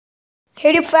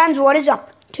Hey YouTube fans, what is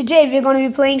up? Today we're going to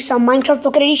be playing some Minecraft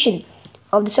Pocket Edition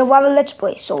of the Survival Let's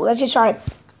Play. So let's get started.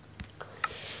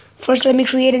 First, let me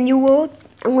create a new world.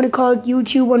 I'm going to call it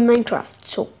YouTube on Minecraft.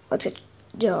 So let's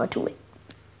get to it.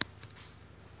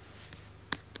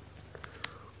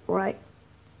 Alright.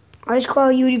 I'll just call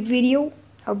it YouTube video.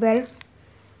 How better?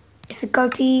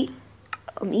 Difficulty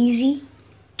easy.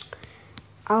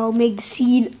 I'll make the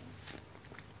seed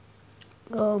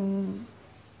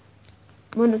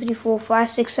 1, 2, 3, 4, 5,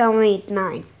 6, 7, 8,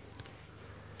 9.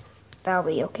 That'll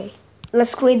be okay.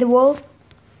 Let's create the world.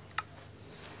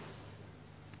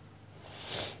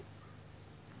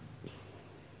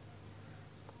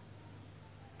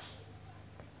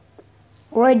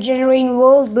 Alright, generating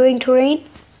world, building terrain.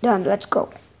 Done, let's go.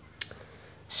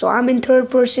 So I'm in third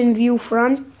person view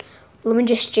front. Let me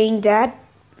just change that.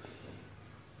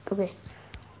 Okay.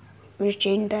 Let me just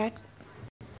change that.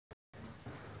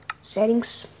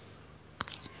 Settings.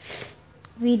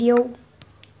 Video.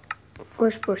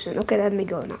 First person. Okay, let me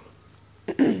go now.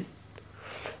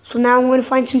 So now I'm going to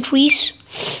find some trees.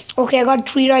 Okay, I got a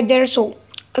tree right there. So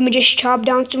let me just chop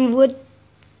down some wood.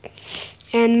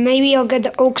 And maybe I'll get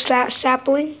the oak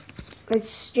sapling.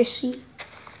 Let's just see.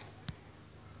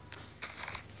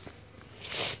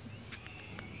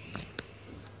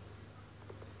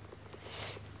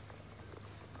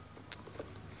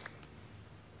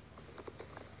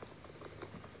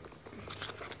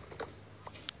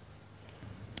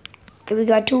 Okay, we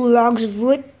got 2 logs of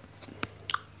wood.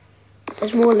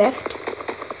 There's more left.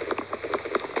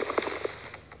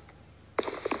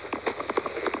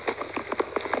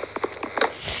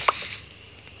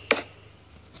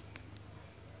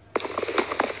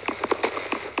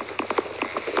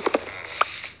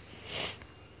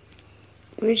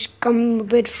 Let me just come a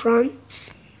bit front.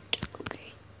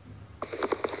 Okay.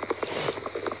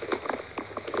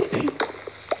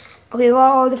 Okay,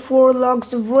 got all the 4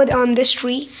 logs of wood on this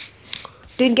tree.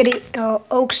 Didn't get it,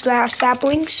 oak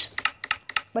saplings,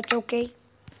 but it's okay.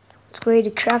 Let's create a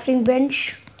crafting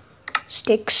bench.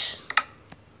 Sticks.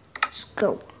 Let's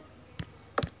go.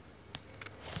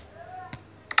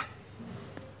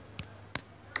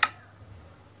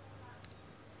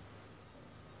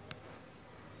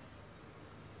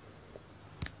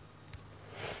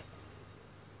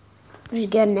 Let's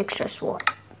get an extra sword.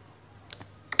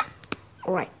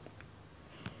 Alright.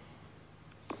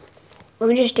 Let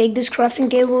me just take this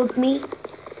crafting table with me.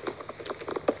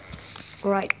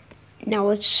 Alright. Now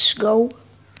let's go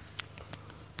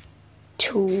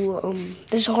to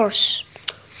this horse.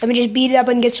 Let me just beat it up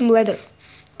and get some leather.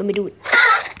 Let me do it.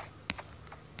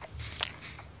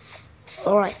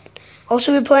 Alright.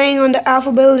 Also, we're playing on the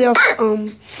alpha build of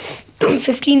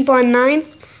 15.9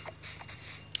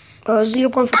 or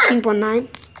 0.15.9.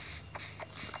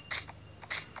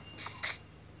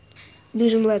 Do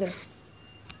some leather.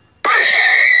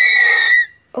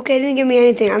 Okay, it didn't give me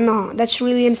anything. I know. That's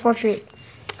really unfortunate.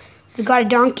 We got a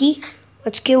donkey.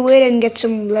 Let's kill it and get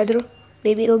some leather.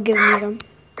 Maybe it'll give me some.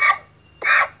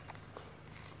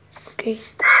 Okay.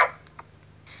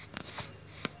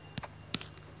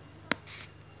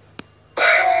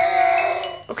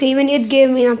 Okay, even it gave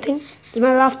me nothing. It's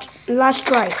my last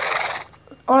try.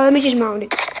 Or let me just mount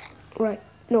it. Right.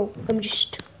 No, let me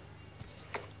just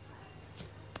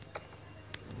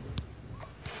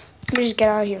get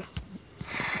out of here.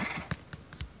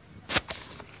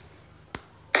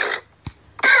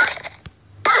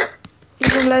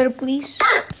 Give some leather, please.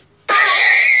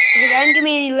 Because they didn't give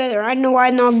me any leather. I don't know why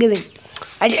I'm not giving.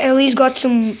 I at least got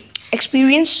some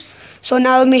experience. So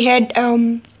now let me head.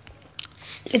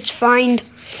 Let's find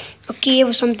a cave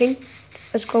or something.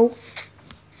 Let's go.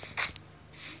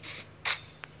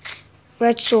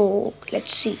 Right, so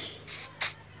let's see.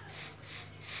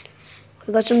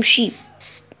 We got some sheep.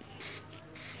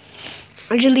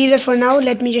 I'll just leave that for now.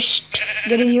 Let me just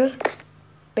get in here.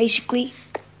 Basically.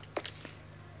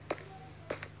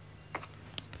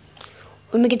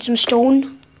 Let me get some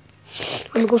stone.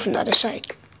 Let me go from the other side.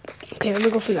 Okay, let me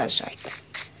go from the other side.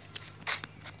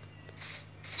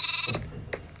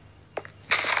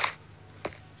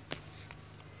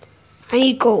 I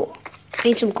need coal. I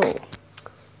need some coal.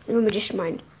 Let me just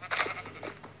mine.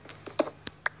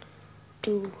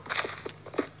 2,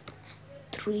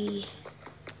 3,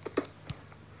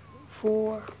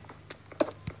 4,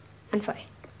 and 5.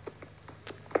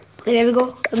 Okay, there we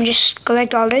go. Let me just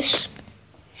collect all this.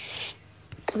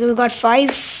 Okay, we got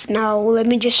 5. Now let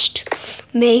me just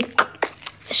make a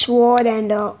sword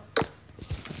and a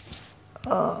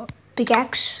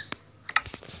pickaxe.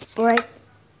 Alright.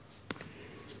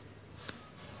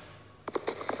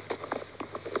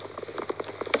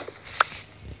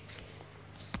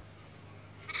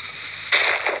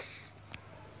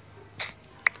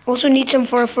 Also need some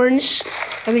for a furnace.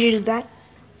 Let me just do that.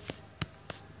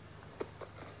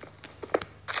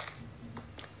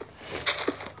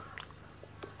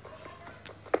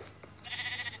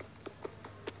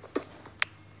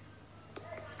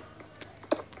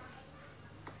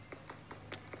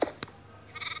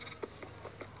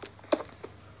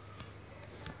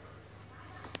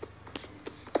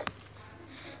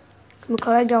 I'm gonna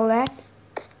collect all that.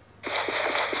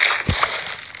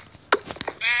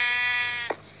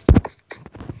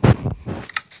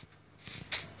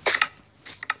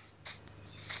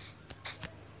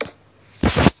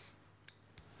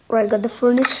 Right, got the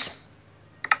furnace.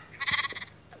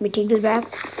 Let me take this back.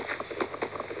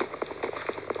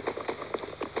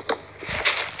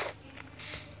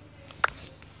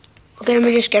 Okay, let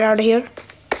me just get out of here.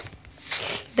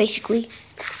 Basically,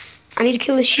 I need to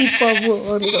kill the sheep for wool.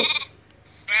 Let me go.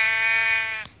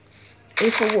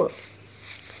 Wait for wool.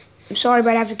 I'm sorry,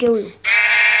 but I have to kill you.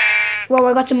 Wow,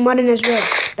 I got some mutton as well.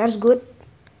 That's good.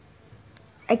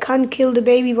 I can't kill the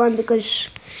baby one because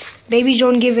babies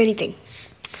don't give anything.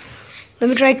 Let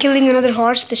me try killing another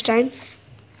horse this time.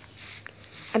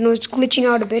 I know it's glitching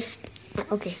out a bit.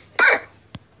 Okay.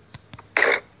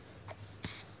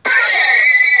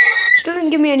 Still didn't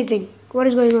give me anything. What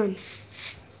is going on?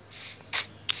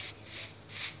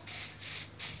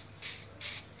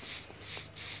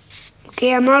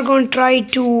 Okay, I'm not going to try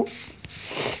to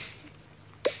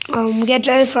get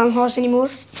leather from horse anymore.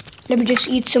 Let me just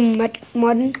eat some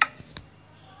mutton.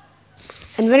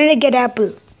 And when did I get apple?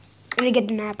 When did I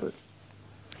get an apple?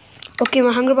 Okay,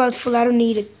 my hunger bar is full. I don't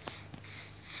need it.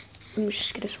 Let me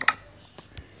just get a sword.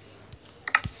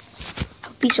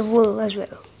 A piece of wool as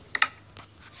well.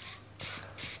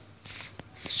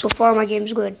 So far my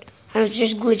game's good. And it's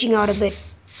just glitching out a bit.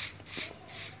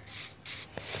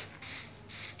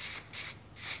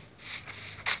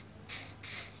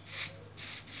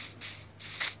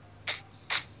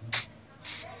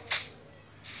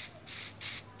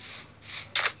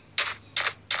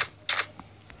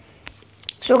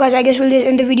 So guys, I guess we'll just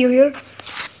end the video here.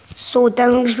 So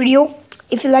thanks for this video.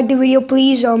 If you like the video,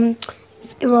 please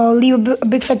leave a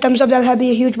big fat thumbs up. That'll help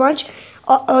me a huge bunch.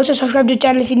 Also subscribe to the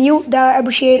channel if you're new.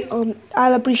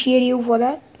 I'll appreciate you for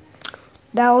that.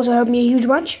 That also helped me a huge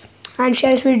bunch. And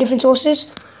share this with different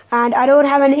sources. And I don't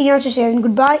have anything else to say. And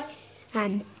goodbye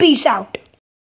and peace out.